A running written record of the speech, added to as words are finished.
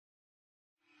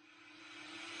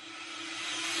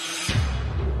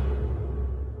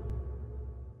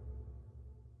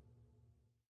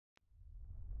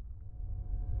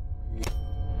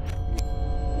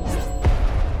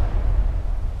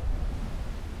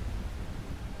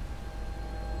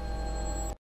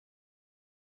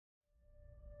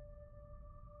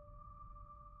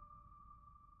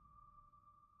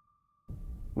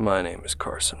My name is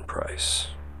Carson Price.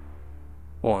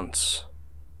 Once,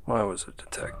 I was a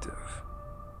detective.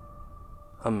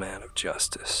 A man of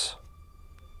justice.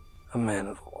 A man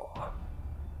of the law.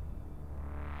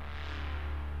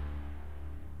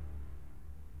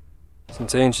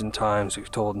 Since ancient times,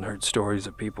 we've told and heard stories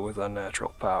of people with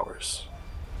unnatural powers.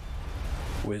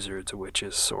 Wizards,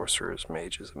 witches, sorcerers,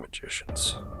 mages, and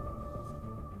magicians.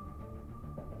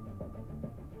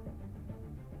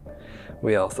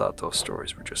 We all thought those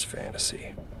stories were just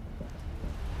fantasy.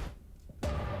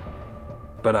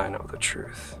 But I know the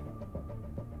truth.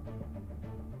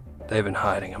 They've been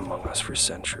hiding among us for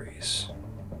centuries,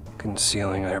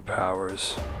 concealing their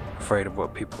powers, afraid of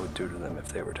what people would do to them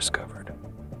if they were discovered.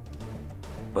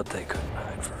 But they couldn't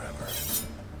hide forever.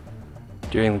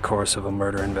 During the course of a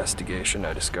murder investigation,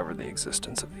 I discovered the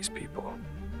existence of these people.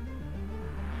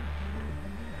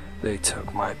 They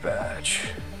took my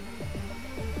badge.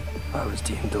 I was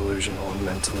deemed delusional and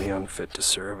mentally unfit to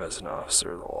serve as an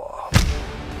officer of the law.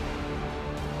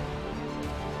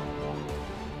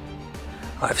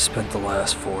 I've spent the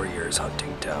last 4 years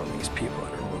hunting down these people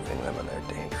and removing them and their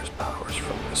dangerous powers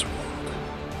from this world.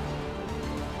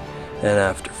 And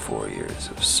after 4 years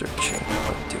of searching,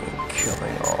 hunting, and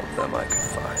killing all of them I could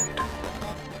find,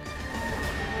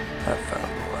 I found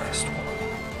the last one.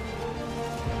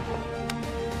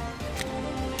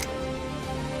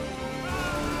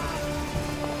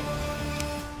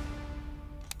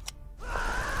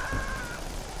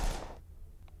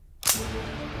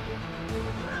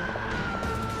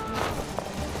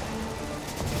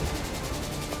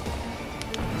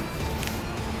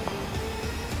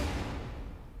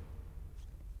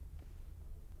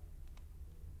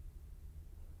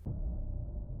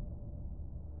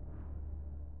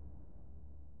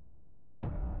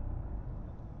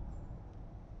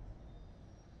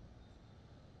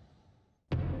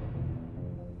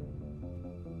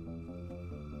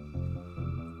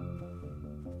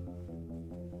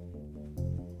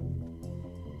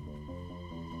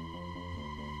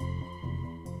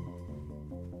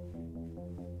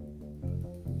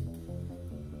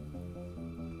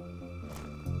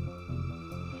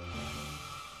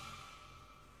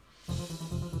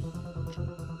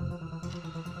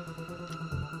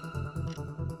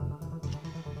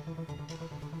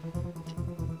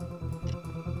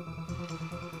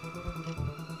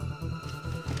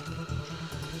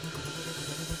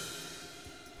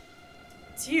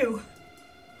 It's you.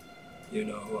 You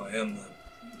know who I am, then?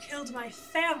 You killed my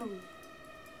family.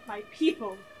 My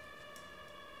people.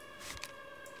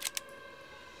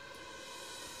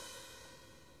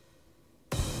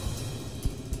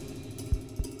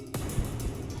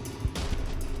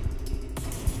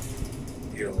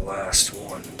 You're the last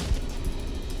one.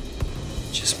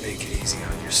 Just make it easy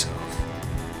on yourself.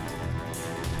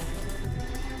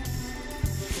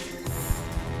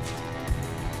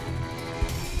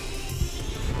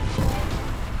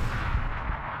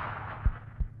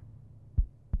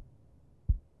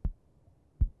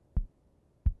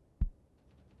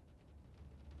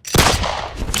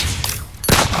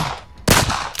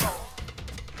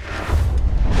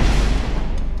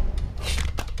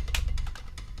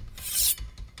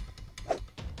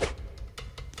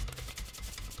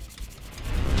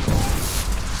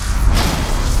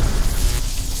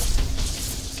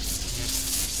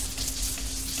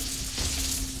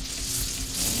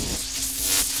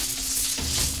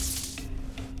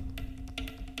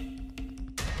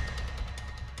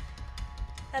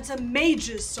 That's a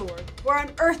mage's sword. Where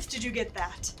on earth did you get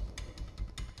that?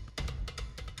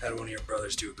 Had one of your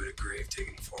brothers do a bit of grave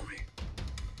digging for me.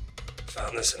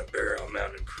 Found this in a burial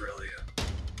mound in Corellia.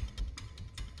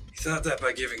 He thought that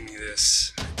by giving me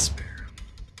this, I'd spare him.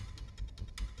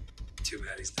 Too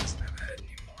bad he doesn't have a head anymore.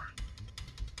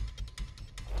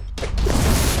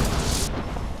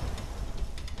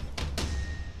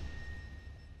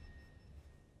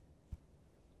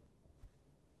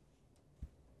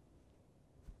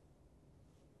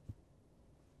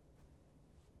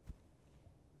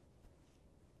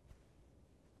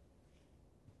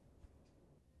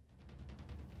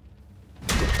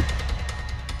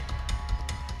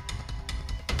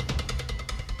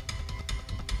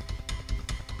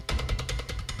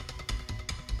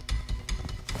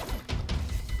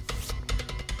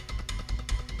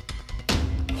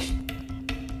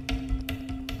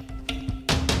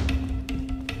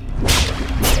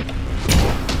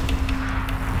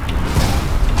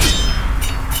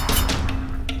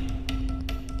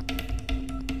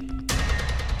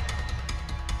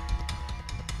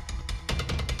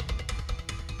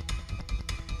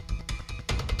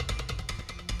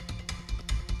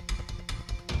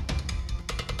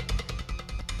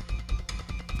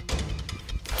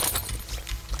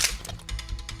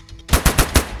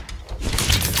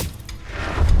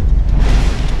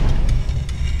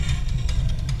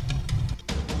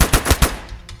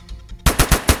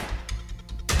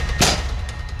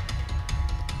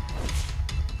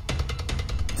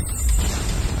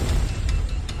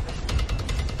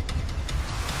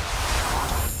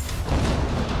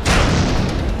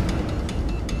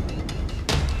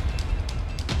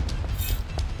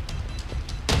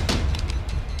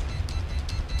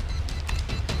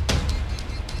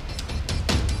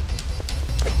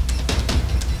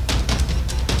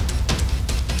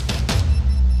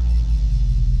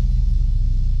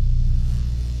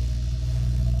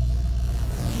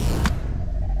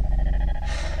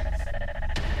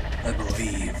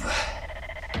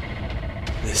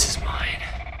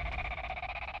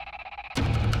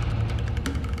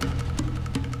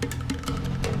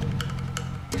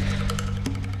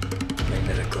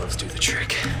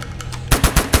 trick.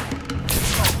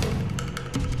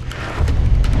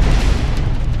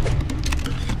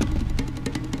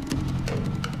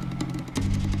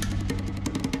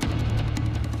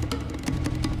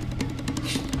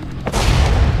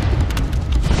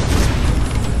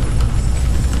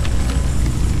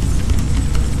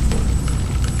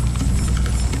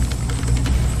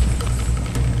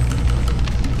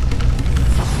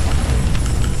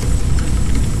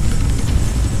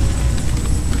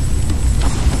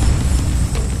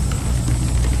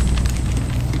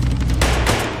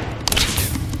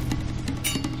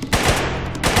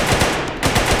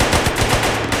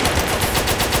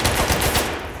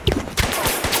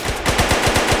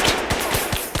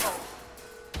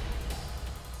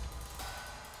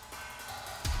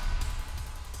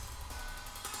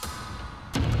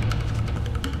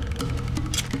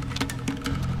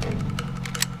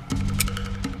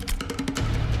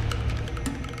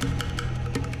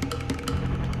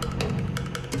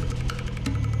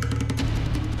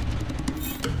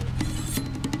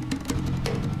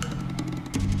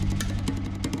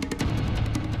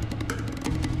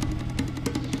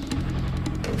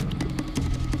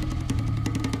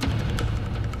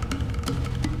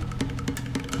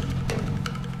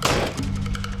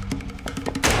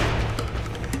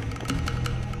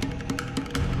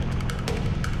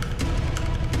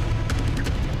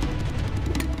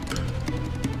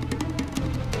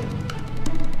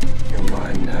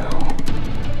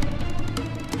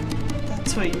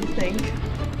 That's what you think.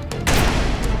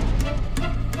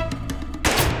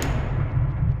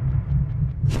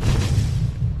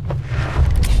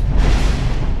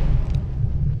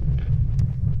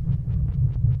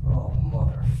 Oh,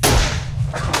 mother.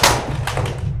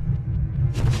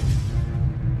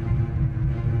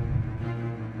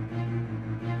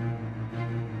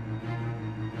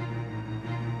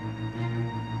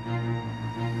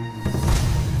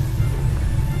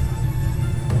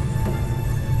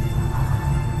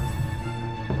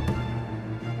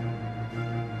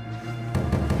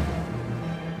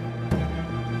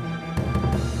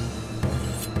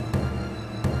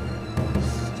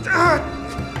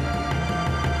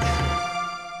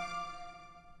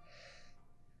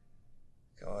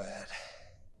 Go ahead.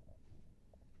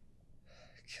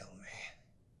 Kill me.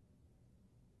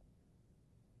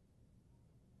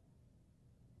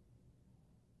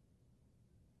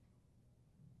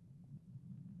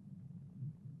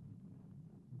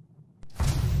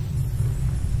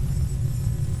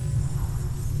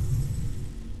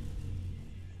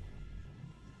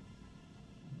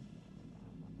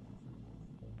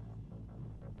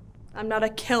 I'm not a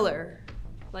killer,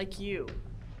 like you.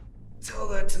 Tell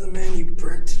that to the man you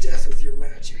burnt to death with your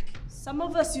magic. Some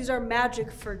of us use our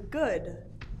magic for good,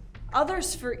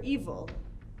 others for evil.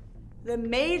 The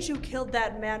mage who killed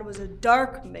that man was a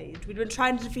dark mage. We'd been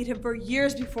trying to defeat him for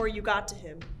years before you got to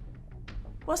him.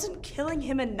 Wasn't killing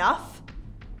him enough?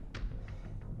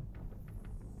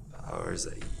 Powers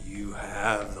that you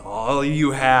have, all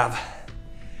you have,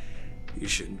 you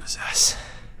shouldn't possess.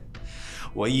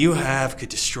 What you have could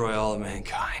destroy all of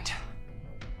mankind.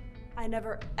 I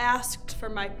never asked for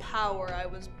my power. I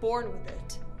was born with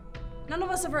it. None of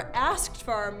us ever asked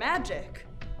for our magic.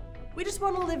 We just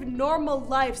want to live normal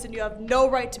lives, and you have no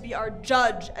right to be our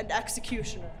judge and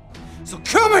executioner. So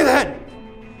kill me then!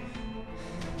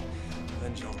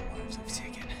 Avenge all the lives I've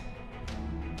taken.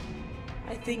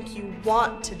 I think you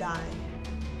want to die.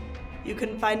 You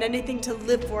couldn't find anything to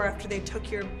live for after they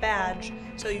took your badge,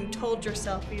 so you told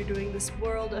yourself you're doing this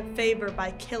world a favor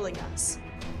by killing us.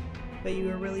 But you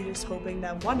were really just hoping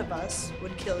that one of us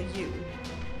would kill you.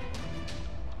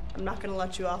 I'm not gonna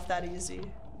let you off that easy.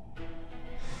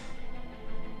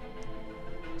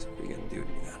 So what are you gonna do to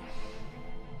me then?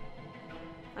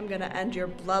 I'm gonna end your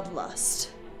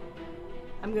bloodlust.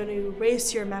 I'm gonna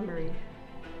erase your memory.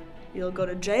 You'll go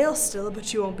to jail still,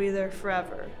 but you won't be there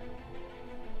forever.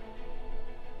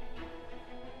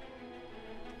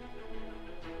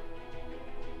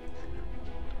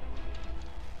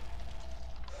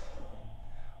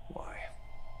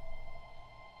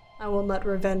 I won't let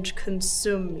revenge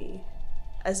consume me,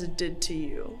 as it did to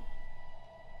you.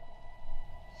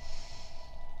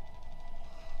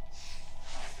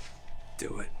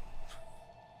 Do it.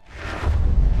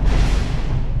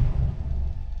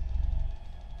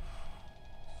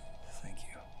 Thank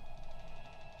you.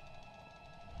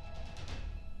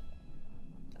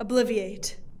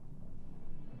 Obliviate.